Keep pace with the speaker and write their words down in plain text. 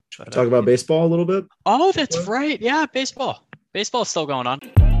But Talk about baseball a little bit. oh, that's right. Yeah, baseball. Baseball's still going on.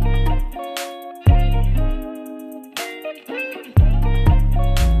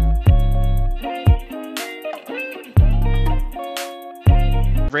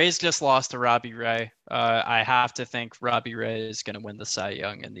 Rays just lost to Robbie Ray. I have to think Robbie Ray is going to win the Cy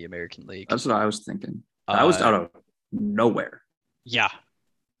Young in the American League. That's what I was thinking. That was out of nowhere. Yeah.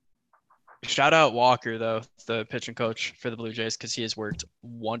 Shout out Walker, though, the pitching coach for the Blue Jays, because he has worked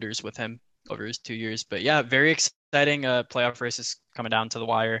wonders with him over his 2 years. But yeah, very exciting playoff races coming down to the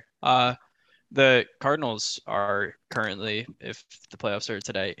wire. The Cardinals are currently, if the playoffs are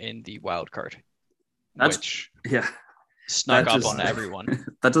today, in the wild card, which snuck up on everyone.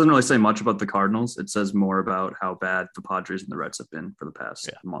 That doesn't really say much about the Cardinals. It says more about how bad the Padres and the Reds have been for the past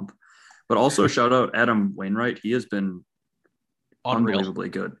month. But also shout out Adam Wainwright. He has been unbelievably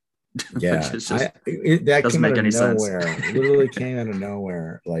good. Yeah, that doesn't make any sense. Literally came out of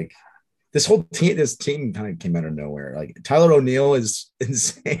nowhere. Like this team kind of came out of nowhere. Like Tyler O'Neill is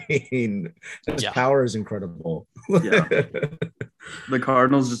insane. His power is incredible. Yeah, the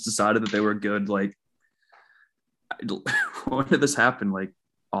Cardinals just decided that they were good. Like, when did this happen? Like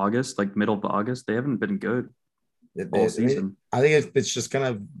August, like middle of August. They haven't been good all season. I think it's just kind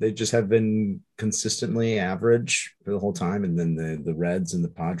of they just have been consistently average for the whole time, and then the Reds and the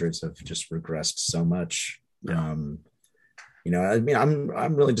Padres have just regressed so much. Yeah. I mean,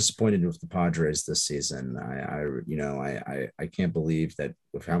 I'm really disappointed with the Padres this season. I can't believe that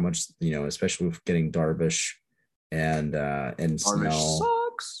with how much, especially with getting Darvish and Darvish Snell.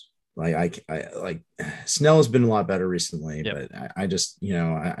 Sucks. Like Snell has been a lot better recently, Yep. but I just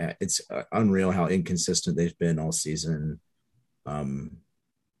it's unreal how inconsistent they've been all season. And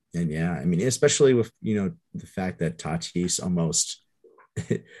yeah, I mean, especially with the fact that Tatis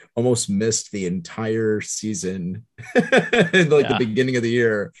almost missed the entire season in the beginning of the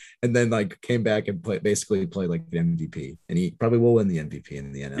year, and then came back and basically played like the MVP, and he probably will win the MVP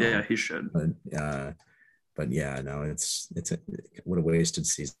in the NL. Yeah, he should. But yeah, no, it's what a wasted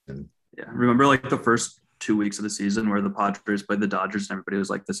season. Yeah, remember the first 2 weeks of the season where the Padres played the Dodgers and everybody was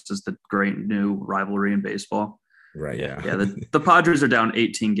like, "This is the great new rivalry in baseball." Right. Yeah. Yeah. The Padres are down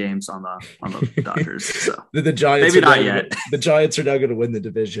 18 games on the Dodgers. So the Giants maybe not yet. The Giants are now going to win the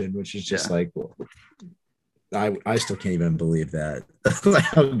division, which is just I still can't even believe that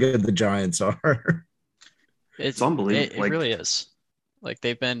how good the Giants are. It's unbelievable. It really is. Like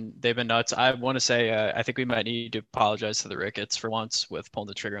they've been nuts. I want to say I think we might need to apologize to the Ricketts for once with pulling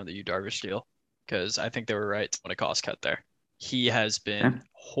the trigger on the Yu Darvish deal, because I think they were right when a cost cut there. He has been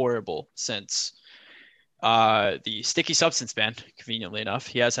horrible since the sticky substance ban. Conveniently enough,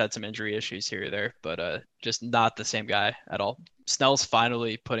 he has had some injury issues here or there, but just not the same guy at all. Snell's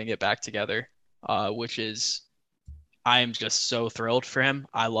finally putting it back together, which is I am just so thrilled for him.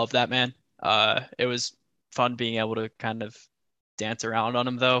 I love that man. It was fun being able to kind of dance around on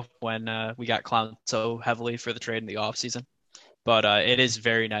him though when we got clowned so heavily for the trade in the offseason. But it is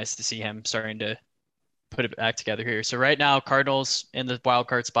very nice to see him starting to put it back together here. So right now, Cardinals in the wild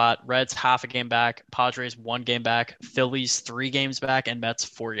card spot, Reds half a game back, Padres 1 game back, Phillies 3 games back, and Mets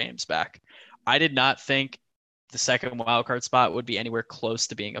 4 games back. I did not think the second wild card spot would be anywhere close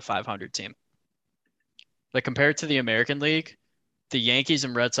to being a 500 team. Like compared to the American League, the Yankees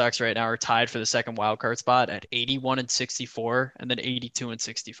and Red Sox right now are tied for the second wild card spot at 81-64 and then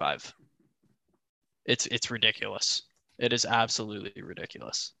 82-65. It's ridiculous. It is absolutely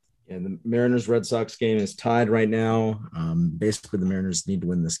ridiculous. Yeah, the Mariners-Red Sox game is tied right now. Basically, the Mariners need to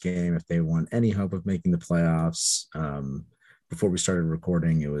win this game if they want any hope of making the playoffs. Before we started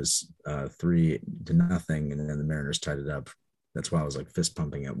recording, it was 3-0, and then the Mariners tied it up. That's why I was fist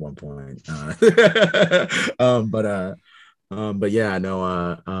pumping at one point. But yeah,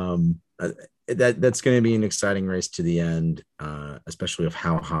 no, that's going to be an exciting race to the end, especially of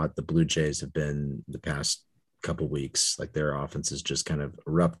how hot the Blue Jays have been the past couple weeks. Like their offense has just kind of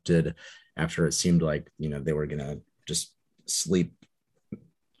erupted after it seemed like they were going to just sleep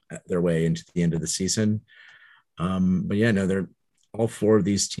their way into the end of the season. But yeah, no, they're all 4 of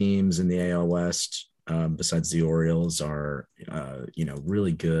these teams in the AL West, besides the Orioles, are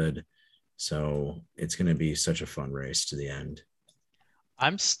really good. So it's going to be such a fun race to the end.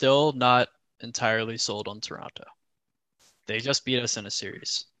 I'm still not entirely sold on Toronto. They just beat us in a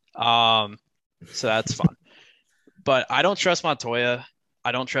series. So that's fun. But I don't trust Montoya.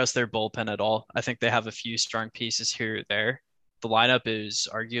 I don't trust their bullpen at all. I think they have a few strong pieces here or there. The lineup is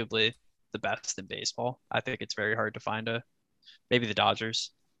arguably the best in baseball. I think it's very hard to find maybe the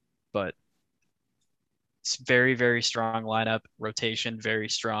Dodgers, but it's very, very strong lineup, rotation, very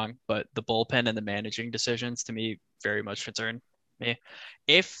strong, but the bullpen and the managing decisions to me very much concern me.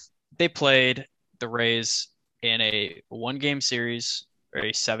 If they played the Rays in a 1-game series or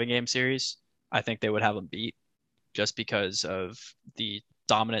a 7-game series, I think they would have them beat just because of the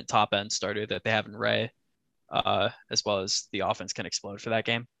dominant top end starter that they have in Ray, as well as the offense can explode for that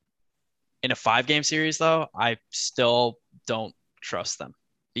game. In a 5-game series, though, I still don't trust them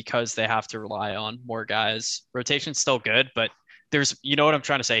because they have to rely on more guys. Rotation's still good, but you know what I'm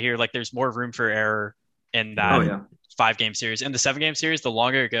trying to say here? Like, there's more room for error in that 5-game series. In the 7-game series, the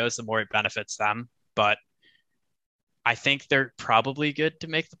longer it goes, the more it benefits them. But I think they're probably good to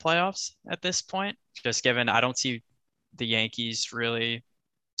make the playoffs at this point, just given I don't see the Yankees really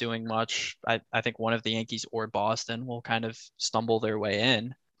doing much. I think one of the Yankees or Boston will kind of stumble their way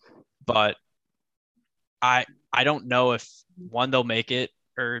in. But I don't know if, one, they'll make it,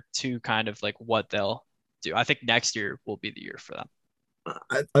 or two, kind of like what they'll do. I think next year will be the year for them.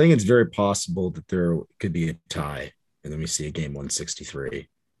 I think it's very possible that there could be a tie, and then we see a game 163.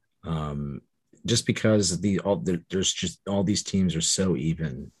 Just because there's just all these teams are so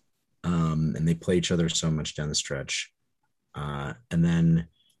even, and they play each other so much down the stretch. And then,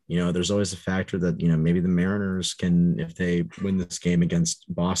 there's always a factor that, maybe the Mariners can, if they win this game against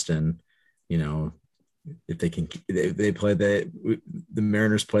Boston, if they play the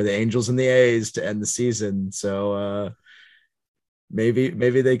Mariners play the Angels and the A's to end the season. So maybe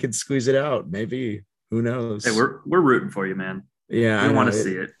they could squeeze it out. Maybe, who knows? Hey, we're rooting for you, man. Yeah, we want to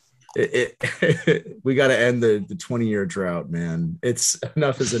see it. We got to end the 20-year drought, man. It's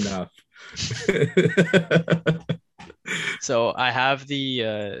enough is enough. So I have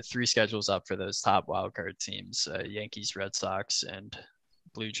the 3 schedules up for those top wildcard teams: Yankees, Red Sox, and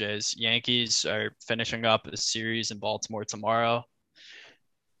Blue Jays. Yankees are finishing up a series in Baltimore tomorrow.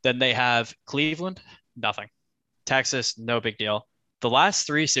 Then they have Cleveland, nothing. Texas, no big deal. The last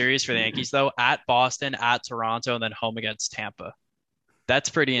 3 series for the Yankees, though, at Boston, at Toronto, and then home against Tampa. That's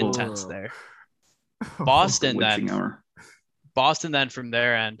pretty intense there. Boston then from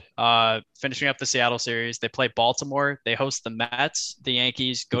their end, finishing up the Seattle series, they play Baltimore, they host the Mets, the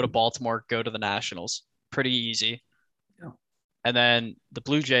Yankees, go to Baltimore, go to the Nationals. Pretty easy. Yeah. And then the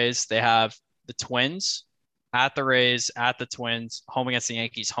Blue Jays, they have the Twins, at the Rays, at the Twins, home against the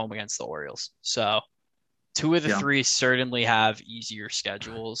Yankees, home against the Orioles. So 2 of the 3 certainly have easier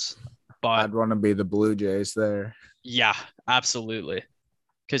schedules. But I'd want to be the Blue Jays there. Yeah, absolutely.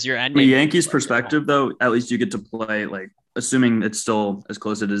 Because you're ending. From the Yankees' perspective, though, at least you get to play, like, assuming it's still as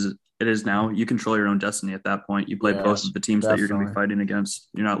close as it is now, you control your own destiny at that point. You play both of the teams that you're going to be fighting against.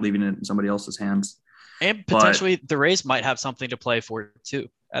 You're not leaving it in somebody else's hands. And potentially the Rays might have something to play for, too,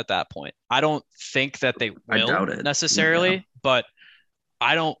 at that point. I don't think that they will necessarily, but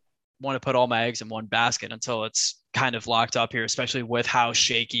I don't want to put all my eggs in one basket until it's kind of locked up here, especially with how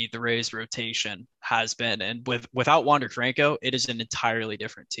shaky the Rays rotation has been. And without Wander Franco, it is an entirely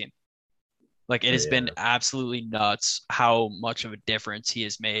different team. Like, it has been absolutely nuts how much of a difference he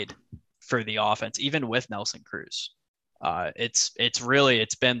has made for the offense, even with Nelson Cruz. It's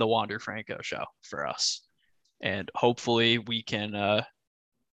been the Wander Franco show for us. And hopefully we can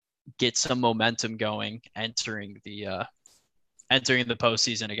get some momentum going entering the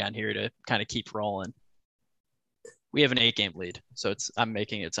postseason again here to kind of keep rolling. We have an 8-game lead, so I'm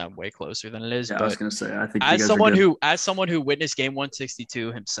making it sound way closer than it is. Yeah, but I was gonna say, I think as someone who witnessed game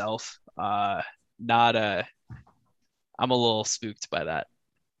 162 himself, I'm a little spooked by that.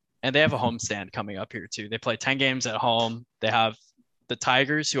 And they have a homestand coming up here too. They play 10 games at home. They have the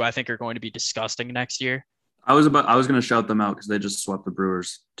Tigers, who I think are going to be disgusting next year. I was going to shout them out because they just swept the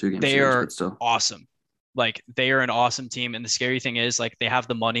Brewers 2-game series. They are awesome. Like, they are an awesome team. And the scary thing is, like, they have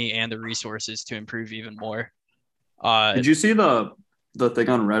the money and the resources to improve even more. Did you see the thing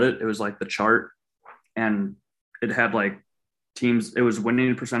on Reddit? It was like the chart, and it had like teams. It was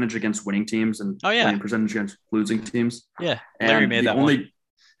winning percentage against winning teams and winning percentage against losing teams. Yeah, Larry made that one.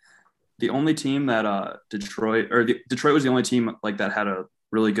 The only team that Detroit was the only team like that had a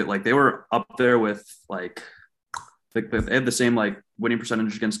really good, like, they were up there with like they had the same like winning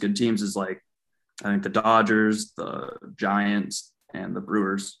percentage against good teams as, like, I think the Dodgers, the Giants, and the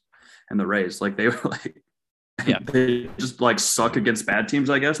Brewers and the Rays. Like, they were like, they just like suck against bad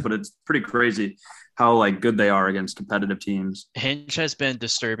teams, I guess, but it's pretty crazy how like good they are against competitive teams. Hinch has been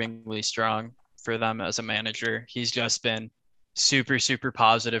disturbingly strong for them as a manager. He's just been super, super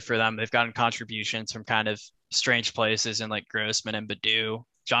positive for them. They've gotten contributions from kind of strange places in like Grossman and Baду.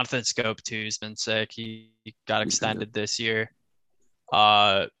 Jonathan Scope too has been sick. He got extended this year.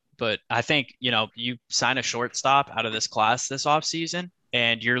 But I think, you sign a shortstop out of this class this offseason,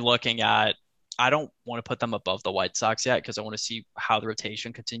 and you're looking at, I don't want to put them above the White Sox yet because I want to see how the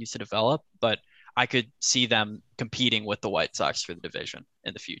rotation continues to develop, but I could see them competing with the White Sox for the division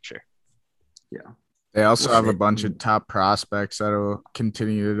in the future. Yeah. They also We'll have a see. bunch of top prospects that will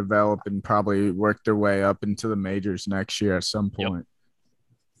continue to develop and probably work their way up into the majors next year at some Yep. point.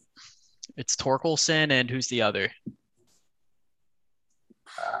 It's Torkelson and who's the other?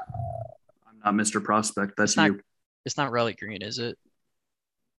 I'm not Mr. Prospect. That's It's not. you. It's not Relly Green, is it?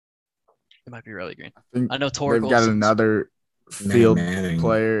 It might be Relly Green. I think I know they've got Torkelson. another field Manning.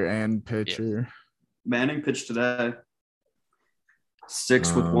 player and pitcher. Manning pitched today.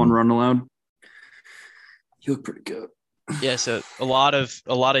 6 with 1 run allowed. He looked pretty good. Yeah, so a lot of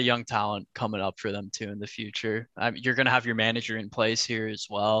young talent coming up for them too in the future. You're gonna have your manager in place here as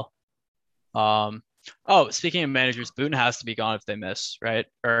well. Speaking of managers, Boone has to be gone if they miss, right?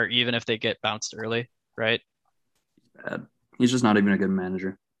 Or even if they get bounced early, right? Bad. He's just not even a good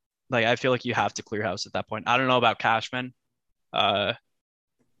manager. Like I feel like you have to clear house at that point. I don't know about Cashman. I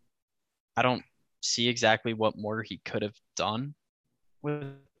don't see exactly what more he could have done with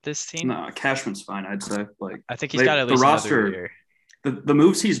this team. No, Cashman's fine, I'd say. Like I think he's got at least the roster. another year. The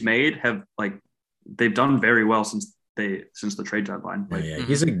moves he's made have they've done very well since the trade deadline. Like Yeah,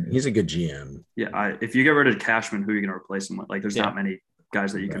 he's a good GM. yeah, if you get rid of Cashman, who are you going to replace him with? Like there's not many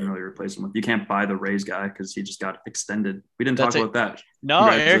guys that you can really replace him with. You can't buy the Rays guy because he just got extended. We didn't talk about that. No, Eric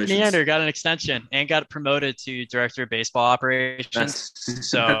Congratulations. Neander got an extension and got promoted to director of baseball operations.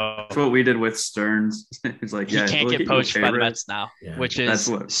 So That's what we did with Stearns. He's like, he can't get poached by the Mets now, Yeah, which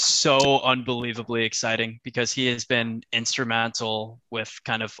is so unbelievably exciting because he has been instrumental with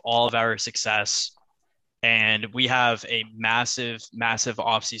kind of all of our success. And we have a massive, massive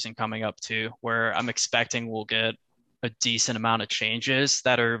offseason coming up too, where I'm expecting we'll get a decent amount of changes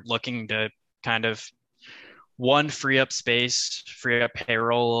that are looking to kind of one, free up space, free up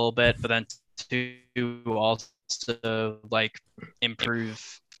payroll a little bit, but then two, also like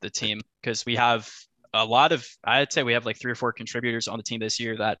improve the team because we have a lot of, I'd say we have like 3 or 4 contributors on the team this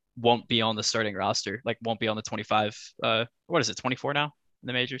year that won't be on the starting roster, like won't be on the 25, what is it, 24 now in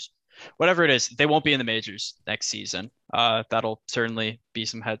the majors? Whatever it is, they won't be in the majors next season. That'll certainly be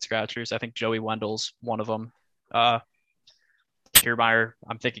some head scratchers. I think Joey Wendell's one of them. Kiermaier,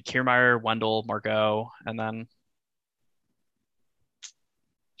 I'm thinking Kiermaier, Wendell, Margot, and then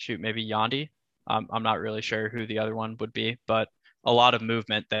maybe Yandy. I'm not really sure who the other one would be, but a lot of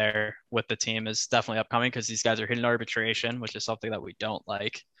movement there with the team is definitely upcoming because these guys are hitting arbitration, which is something that we don't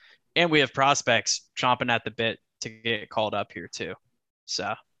like. And we have prospects chomping at the bit to get called up here too.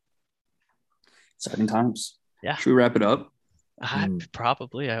 So exciting times. Yeah. Should we wrap it up?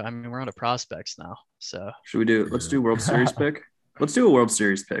 Probably. I mean, we're on to prospects now. So should we do? Let's do World Series pick. Let's do a World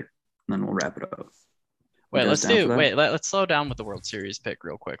Series pick, and then we'll wrap it up. Let's slow down with the World Series pick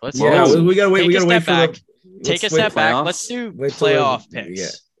real quick. We gotta wait. We gotta wait for take a step back. Let's do playoff picks. Yeah.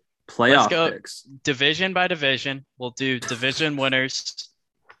 Playoff picks. Division by division. We'll do division winners.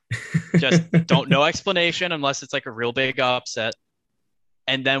 Just no explanation unless it's like a real big upset.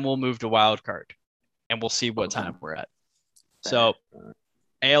 And then we'll move to wild card and we'll see what time we're at. So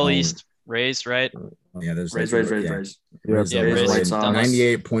AL East, Rays, right? Yeah, there's Rays. Rays, White Sox.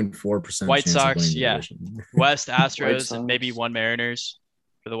 98.4% White Sox, yeah. Division. West Astros and maybe one Mariners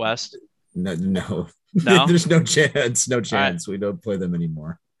for the West. No. No? There's no chance. Right. We don't play them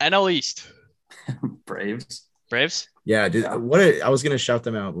anymore. NL East. Braves. Yeah, dude. I was gonna shout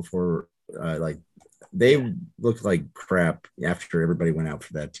them out before. They looked like crap after everybody went out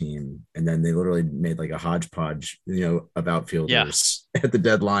for that team, and then they literally made like a hodgepodge, of outfielders at the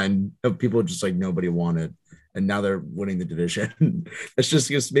deadline of people just like nobody wanted, and now they're winning the division. That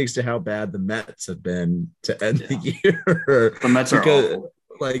just speaks to how bad the Mets have been to end the year. The Mets are awful.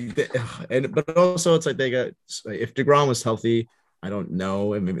 But also it's like they got, if DeGrom was healthy, I don't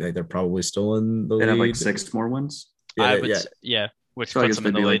know, and maybe they're probably still in the lead. They have like 6 more wins. Which puts them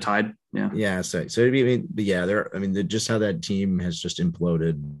in the lead. Tied. Yeah. So it'd be, just how that team has just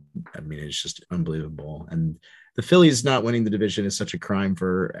imploded. I mean, it's just unbelievable. And the Phillies not winning the division is such a crime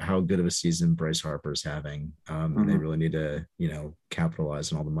for how good of a season Bryce Harper's having. And they really need to,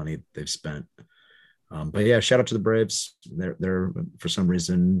 capitalize on all the money they've spent. But yeah, shout out to the Braves. They're for some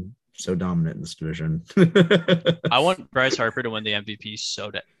reason so dominant in this division. I want Bryce Harper to win the MVP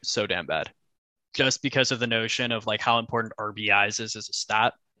so damn bad. Just because of the notion of like how important RBIs is as a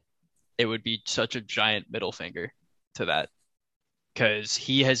stat, it would be such a giant middle finger to that because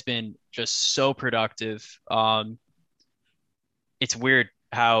he has been just so productive. It's weird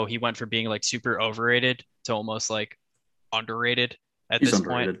how he went from being like super overrated to almost like underrated at this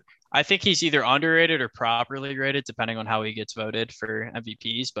point. I think he's either underrated or properly rated, depending on how he gets voted for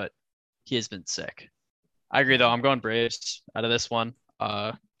MVPs, but he has been sick. I agree though. I'm going Braves out of this one.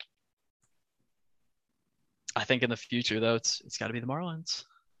 I think in the future though, it's got to be the Marlins.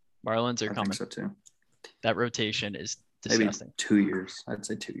 Marlins are I coming. think so too. That rotation is Maybe disgusting. 2 years. I'd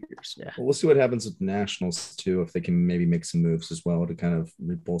say 2 years. Yeah. Well, we'll see what happens with the Nationals too, if they can maybe make some moves as well to kind of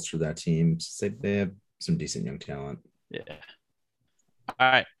bolster that team. Since they have some decent young talent. Yeah.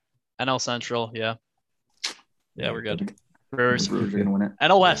 All right. NL Central. Yeah. Yeah, we're good. Brewers. The Brewers are gonna win it.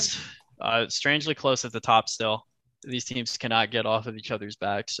 NL West. Strangely close at the top still. These teams cannot get off of each other's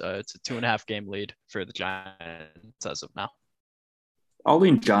backs. It's a 2.5 game lead for the Giants as of now. I'll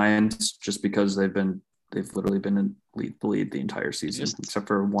lean Giants just because they've literally been in the lead the entire season, except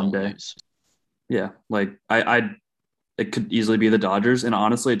for one day. Lose. Yeah, like it could easily be the Dodgers, and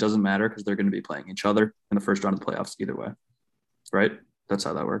honestly, it doesn't matter because they're going to be playing each other in the first round of the playoffs either way, right? That's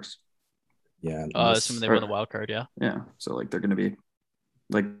how that works. Yeah. Assuming they win the wild card, yeah. Yeah, so like they're going to be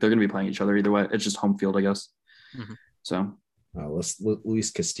playing each other either way. It's just home field, I guess. Mm-hmm. So. Luis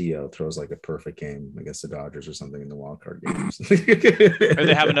Castillo throws like a perfect game against the Dodgers or something in the wild card games. Or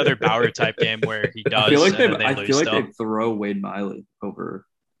they have another Bauer type game where he does. I feel like they throw Wade Miley over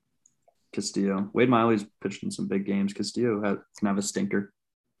Castillo. Wade Miley's pitched in some big games. Castillo can have a stinker.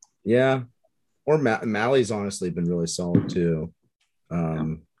 Yeah, or Malley's honestly been really solid too.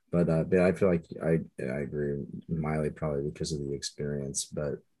 But I feel like I agree with Miley probably because of the experience,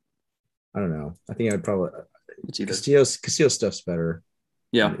 but I don't know. I think I'd probably. Castillo stuff's better.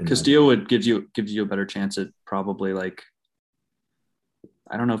 Yeah, Castillo would gives you a better chance at probably like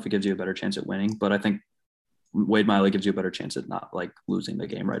I don't know if it gives you a better chance at winning, but I think Wade Miley gives you a better chance at not like losing the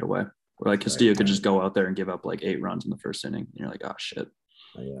game right away. Or like Castillo could just go out there and give up like 8 runs in the first inning, and you're like, oh shit.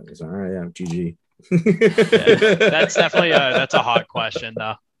 Oh, yeah, it's all right. Yeah, GG. Yeah, that's definitely that's a hot question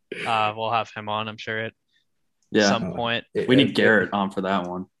though. We'll have him on, I'm sure at some point. We need Garrett on for that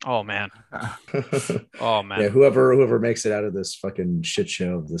one. Oh man. Oh man. Yeah, whoever makes it out of this fucking shit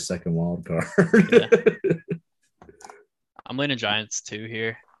show of the second wild card. Yeah. I'm leaning Giants too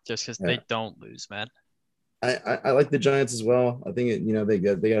here, just because they don't lose, man. I like the Giants as well. I think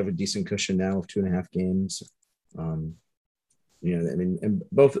they have a decent cushion now of 2.5 games.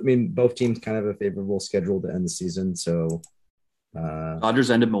 Both teams kind of have a favorable schedule to end the season. So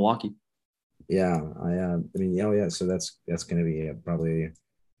Dodgers ended Milwaukee. Yeah, so that's going to be probably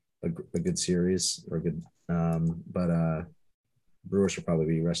a good series or a good. But Brewers will probably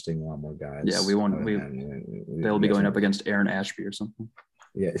be resting a lot more guys. Yeah, we won't. They'll be going up against Aaron Ashby or something.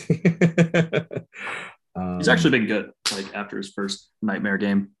 Yeah. He's actually been good. Like after his first nightmare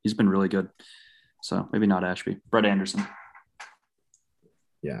game, he's been really good. So maybe not Ashby. Brett Anderson.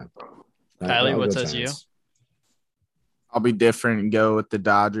 Yeah. Kylie, what says you? I'll be different and go with the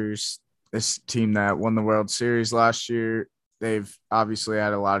Dodgers. This team that won the World Series last year, they've obviously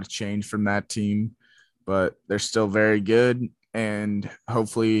had a lot of change from that team, but they're still very good. And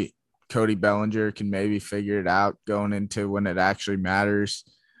hopefully Cody Bellinger can maybe figure it out going into when it actually matters.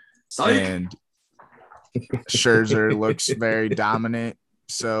 And Scherzer looks very dominant,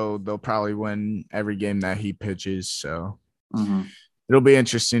 so they'll probably win every game that he pitches. So it'll be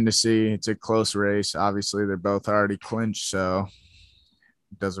interesting to see. It's a close race. Obviously, they're both already clinched, so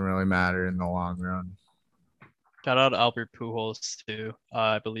it doesn't really matter in the long run. Shout out Albert Pujols too.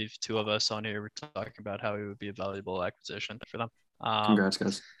 I believe 2 of us on here were talking about how he would be a valuable acquisition for them. Congrats,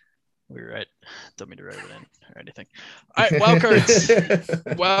 guys. We were right. Don't mean to write it in or anything. All right, wild cards.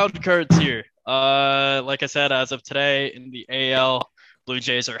 Wild cards here. Like I said, as of today in the AL, Blue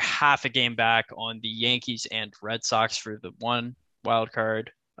Jays are half a game back on the Yankees and Red Sox for the one wild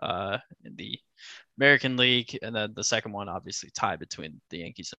card in the American League, and then the second one obviously tied between the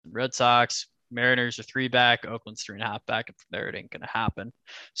Yankees and Red Sox. Mariners are 3 back, Oakland's 3.5 back, and from there it ain't gonna happen.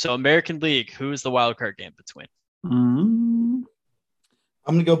 So American League, who's the wild card game between? I'm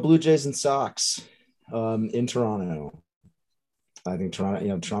gonna go Blue Jays and Sox in Toronto. I think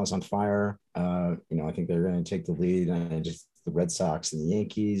Toronto's on fire. I think they're going to take the lead, and just the Red Sox and the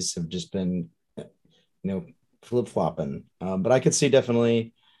Yankees have just been, flip flopping. But I could see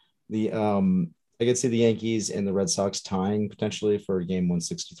definitely the Yankees and the Red Sox tying potentially for game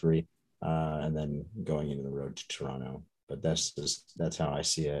 163, and then going into the road to Toronto. But that's how I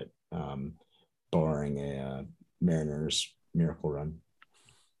see it, barring a Mariners miracle run.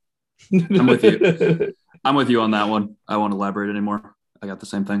 I'm with you. I'm with you on that one. I won't elaborate anymore. I got the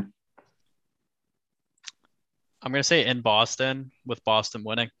same thing. I'm going to say in Boston, with Boston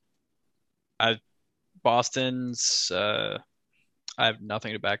winning. Boston's, I have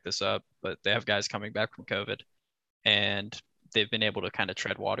nothing to back this up, but they have guys coming back from COVID, and they've been able to kind of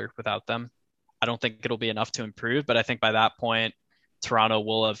tread water without them. I don't think it'll be enough to improve, but I think by that point, Toronto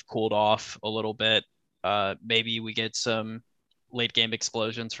will have cooled off a little bit. Maybe we get some late game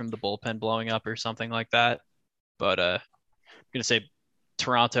explosions from the bullpen blowing up or something like that. but I'm gonna say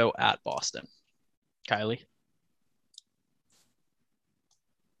Toronto at Boston. Kylie.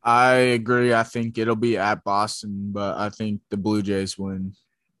 I agree. I think it'll be at Boston, but I think the Blue Jays win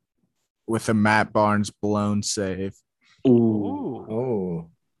with a Matt Barnes blown save. Ooh. Oh,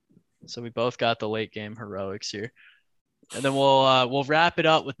 So we both got the late game heroics here. And then we'll wrap it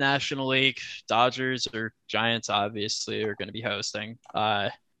up with National League. Dodgers or Giants obviously are going to be hosting.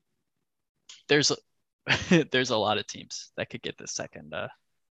 There's there's a lot of teams that could get the second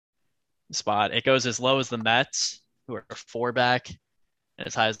spot. It goes as low as the Mets, who are 4 back, and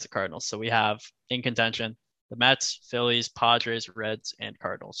as high as the Cardinals. So we have in contention the Mets, Phillies, Padres, Reds, and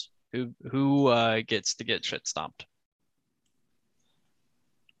Cardinals. Who gets to get shit stomped?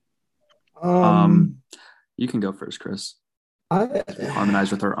 You can go first, Chris. I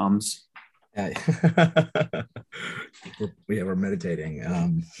Harmonize with our ums. Yeah. we're meditating.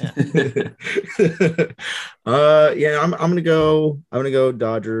 I'm gonna go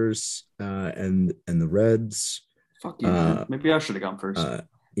Dodgers and the Reds. Fuck you, man. Maybe I should have gone first. I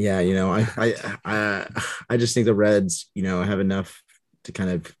just think the Reds, have enough to kind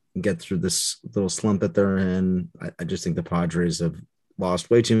of get through this little slump that they're in. I just think the Padres have lost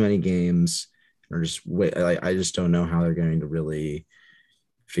way too many games, or I just don't know how they're going to really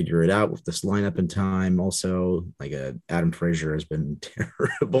figure it out with this lineup in time. Also, Adam Frazier has been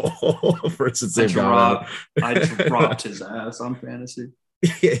terrible since they've got him. I dropped his ass on fantasy.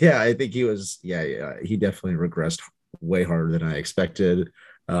 Yeah, I think he was. Yeah, he definitely regressed way harder than I expected.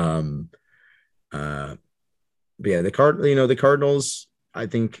 But yeah, the Cardinals. I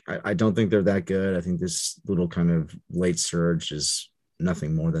don't think they're that good. I think this little kind of late surge is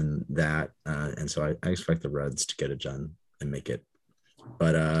nothing more than that, and so I expect the Reds to get it done and make it.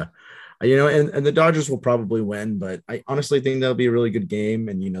 But and the Dodgers will probably win, but I honestly think that'll be a really good game,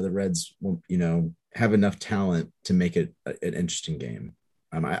 and the Reds will have enough talent to make it an interesting game.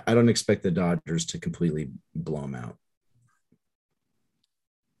 I don't expect the Dodgers to completely blow them out.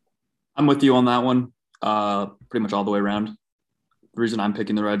 I'm with you on that one, pretty much all the way around. The reason I'm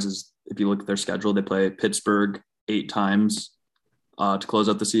picking the Reds is if you look at their schedule, they play Pittsburgh 8 times to close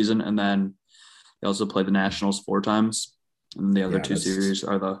out the season, and then they also play the Nationals 4 times. And the other 2 series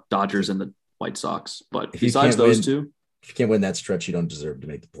are the Dodgers and the White Sox. But besides those two, if you can't win that stretch, you don't deserve to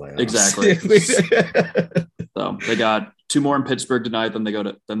make the playoffs. Exactly. So they got 2 more in Pittsburgh tonight. Then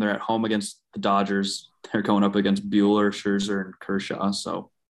they're at home against the Dodgers. They're going up against Buehler, Scherzer, and Kershaw.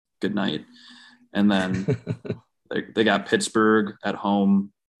 So good night. And then they got Pittsburgh at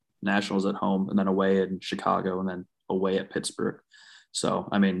home, Nationals at home, and then away in Chicago, and then away at Pittsburgh. So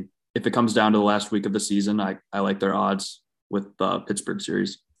I mean, if it comes down to the last week of the season, I like their odds with the Pittsburgh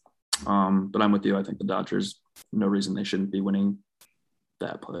series. But I'm with you. I think the Dodgers, no reason they shouldn't be winning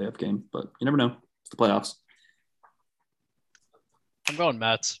that playoff game, but you never know. It's the playoffs. I'm going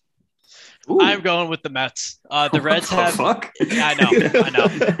Mets. Ooh. I'm going with the Mets. The Reds have. Fuck? Yeah, I know.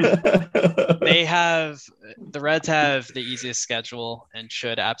 The Reds have the easiest schedule and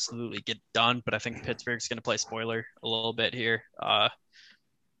should absolutely get done, but I think Pittsburgh's going to play spoiler a little bit here.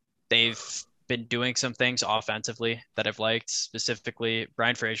 They've been doing some things offensively that I've liked. Specifically,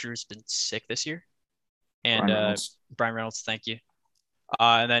 Brian Frazier's been sick this year, and Brian Reynolds, thank you.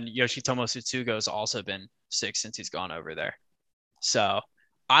 And then Yoshitomo Tsutsugo's also been sick since he's gone over there. So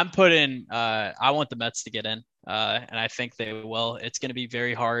I'm putting. I want the Mets to get in, and I think they will. It's going to be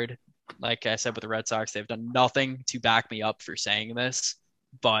very hard. Like I said with the Red Sox, they've done nothing to back me up for saying this,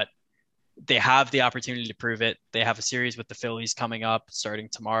 but they have the opportunity to prove it. They have a series with the Phillies coming up starting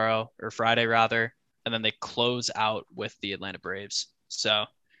tomorrow or Friday rather, and then they close out with the Atlanta Braves. So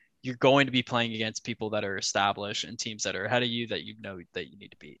you're going to be playing against people that are established and teams that are ahead of you that you know that you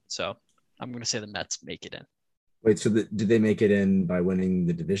need to beat. So I'm going to say the Mets make it in. Wait, so did they make it in by winning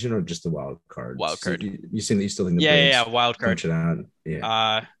the division or just the wild card? Wild card. So you still think the Braves wild card. Punch it out?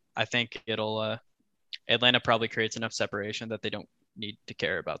 Yeah. I think it'll Atlanta probably creates enough separation that they don't need to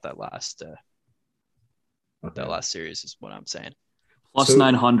care about that last series is what I'm saying. Plus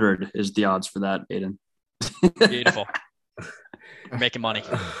 900 is the odds for that, Aiden. Beautiful. We're making money.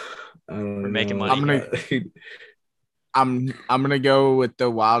 We're making money. I'm gonna go with the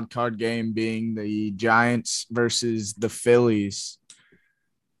wild card game being the Giants versus the Phillies.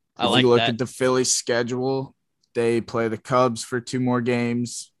 If you look at the Phillies schedule, they play the Cubs for 2 more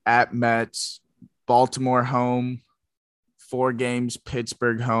games, at Mets, Baltimore home, 4 games,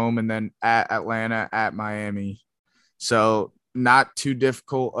 Pittsburgh home, and then at Atlanta, at Miami. So not too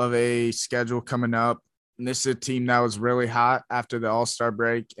difficult of a schedule coming up. And this is a team that was really hot after the All-Star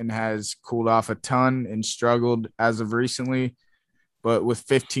break and has cooled off a ton and struggled as of recently. But with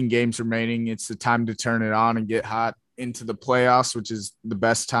 15 games remaining, it's the time to turn it on and get hot into the playoffs, which is the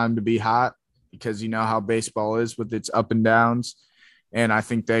best time to be hot because you know how baseball is with its up and downs. And I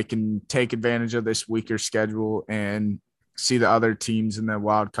think they can take advantage of this weaker schedule and see the other teams in the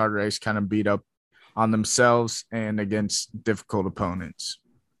wild card race kind of beat up on themselves and against difficult opponents,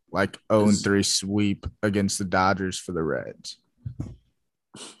 like 0-3 sweep against the Dodgers for the Reds.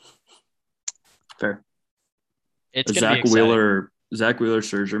 Fair. It's Zach gonna be exciting. Wheeler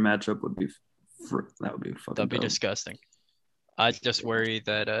Scherzer matchup would be fucking. That'd be dope. disgusting. I just worry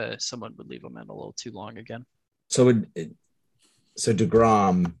that someone would leave him in a little too long again. So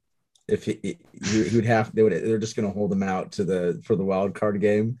DeGrom, if he would have, they're just going to hold him out for the wild card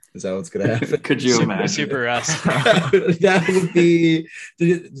game. Is that what's going to happen? Could you imagine? Super rest. That would be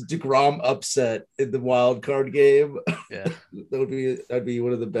the DeGrom upset in the wild card game. Yeah, that'd be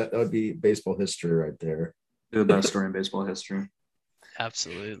one of the best. That would be baseball history right there. The best story in baseball history.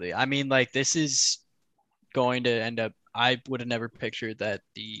 absolutely. I mean, like this is going to end up. I would have never pictured that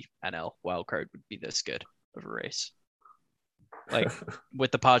the NL wild card would be this good of a race. Like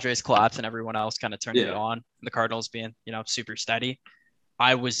with the Padres collapse and everyone else kind of turning it on, and the Cardinals being, super steady.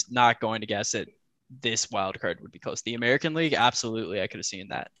 I was not going to guess that this wild card would be close. The American League, absolutely, I could have seen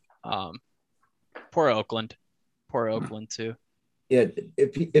that. Poor Oakland too. Yeah,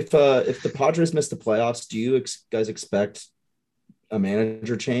 if the Padres miss the playoffs, do you guys expect a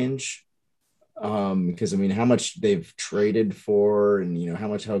manager change? Because I mean, how much they've traded for, and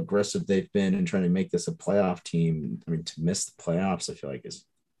how aggressive they've been in trying to make this a playoff team. I mean, to miss the playoffs, I feel like is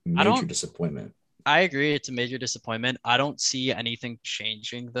major disappointment. I agree, it's a major disappointment. I don't see anything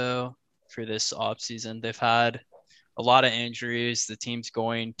changing though for this offseason. They've had a lot of injuries. The team's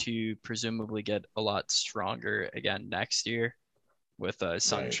going to presumably get a lot stronger again next year with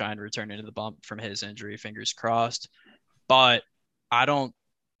Sunshine returning to the bump from his injury, fingers crossed. But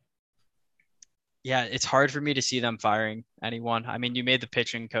it's hard for me to see them firing anyone. I mean, you made the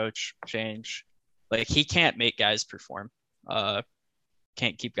pitching coach change. Like, he can't make guys perform.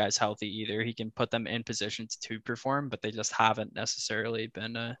 Can't keep guys healthy either. He can put them in positions to perform, but they just haven't necessarily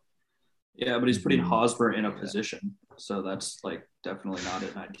been. Yeah, but he's putting Hosmer in a position, so that's like definitely not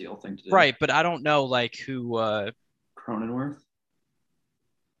an ideal thing to do. Right, but I don't know who. Cronenworth.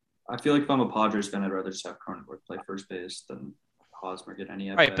 I feel like if I'm a Padres fan, I'd rather just have Cronenworth play first base than Hosmer get any.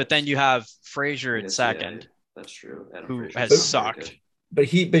 Right, but then you have Frazier at second. Yeah, that's true. Who has sucked. But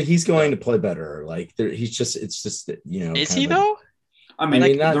he's going to play better. Like it's just Is he though? I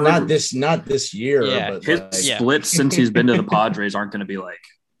mean, not this year. Yeah. But his splits since he's been to the Padres aren't going to be like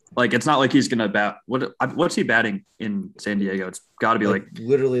it's not like he's going to bat. What's he batting in San Diego? It's got to be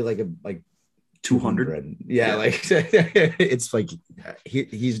literally like 200. Yeah, like it's like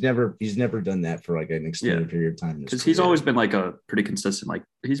he's never done that for like an extended period of time. Because he's always been like a pretty consistent. Like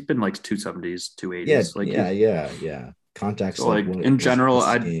he's been like 270s, 280s. Yeah. Contacts. So in general,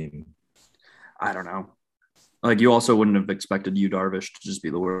 I don't know. Like you also wouldn't have expected Yu Darvish to just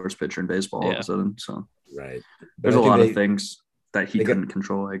be the worst pitcher in baseball all of a sudden. So right, there's a lot of things that he couldn't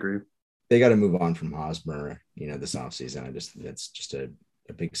control. I agree. They got to move on from Hosmer. This offseason. That's just a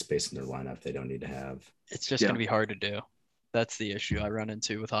big space in their lineup they don't need to have. It's just going to be hard to do. That's the issue I run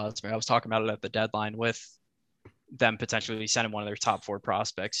into with Hosmer. I was talking about it at the deadline with them potentially sending one of their top 4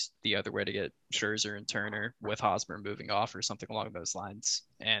 prospects the other way to get Scherzer and Turner with Hosmer moving off or something along those lines.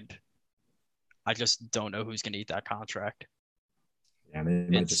 And I just don't know who's going to eat that contract. Yeah, they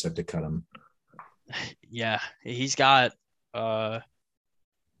might just have to cut him. Yeah, he's got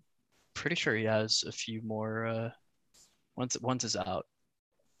pretty sure he has a few more once is out.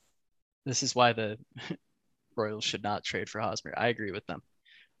 This is why the Royals should not trade for Hosmer. I agree with them.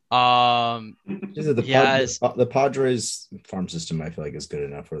 The Padres farm system, I feel like, is good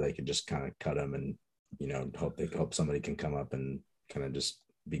enough where they can just kind of cut him and hope somebody can come up and kind of just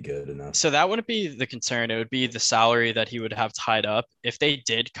be good enough. So that wouldn't be the concern. It would be the salary that he would have tied up. If they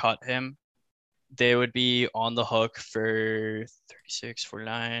did cut him, they would be on the hook for 36,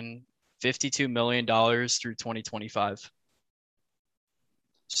 49, $52 million through 2025.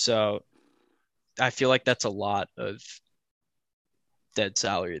 So I feel like that's a lot of dead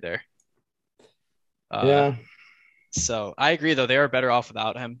salary there. Yeah. So I agree, though. They are better off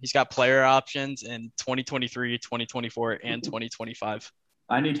without him. He's got player options in 2023, 2024, and 2025.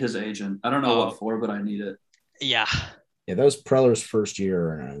 I need his agent. I don't know what for, but I need it. Yeah. Yeah, that was Preller's first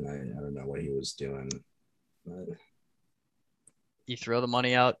year, and I don't know what he was doing. But... You throw the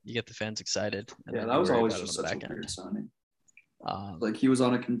money out, you get the fans excited. Yeah, that was always just such a weird signing. He was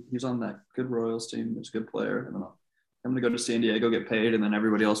on that good Royals team. He was a good player. And then I'm going to go to San Diego, get paid, and then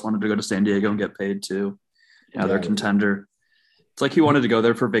everybody else wanted to go to San Diego and get paid too. Now they're a contender. It's like he wanted to go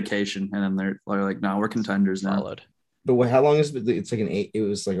there for vacation, and then they're like, "No, we're contenders now." Followed. But how long is it? It's like it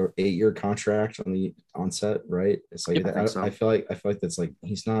was like an 8-year contract on the onset, right? It's like I think so. I feel like that's like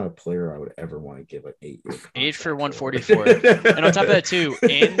he's not a player I would ever want to give an 8-year 8 for contract 144. And on top of that too,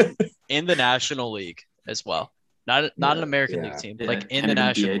 in the National League as well. Not an American League team, like in the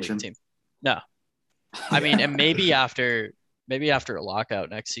National League team. No. I mean, and maybe after a lockout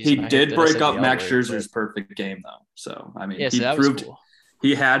next season. He did break up Max Scherzer's perfect game though. So I mean, yeah, he so that proved was cool.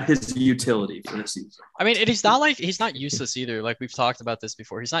 He had his utility for the season. I mean, he's not useless either. Like we've talked about this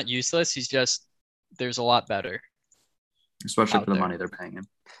before. He's not useless. He's just there's a lot better. Especially for the money they're paying him.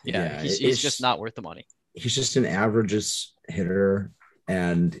 Yeah, he's just not worth the money. He's just an averages hitter,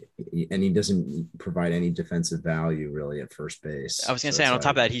 and he doesn't provide any defensive value really at first base. I was gonna say on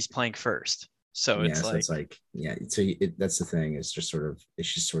top of that, he's playing first. So it's that's the thing. It's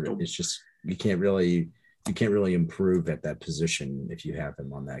just you can't really improve at that position if you have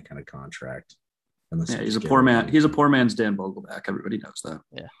him on that kind of contract. He's a poor man. He's a poor man's Dan Vogelback. Everybody knows that.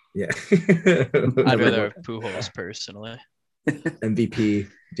 Yeah. I'd rather have Pujols personally. MVP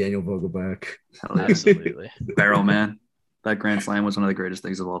Daniel Vogelback. Absolutely. Barrel man. That grand slam was one of the greatest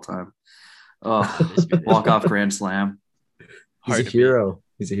things of all time. Oh, walk-off grand slam. He's a hero.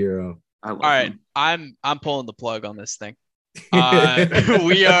 He's a hero. I love him. I'm pulling the plug on this thing.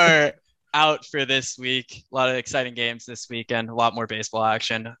 We are out for this week. A lot of exciting games this weekend. A lot more baseball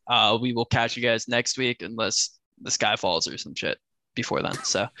action. We will catch you guys next week unless the sky falls or some shit before then.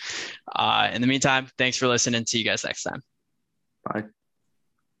 So in the meantime, thanks for listening. See you guys next time. Bye.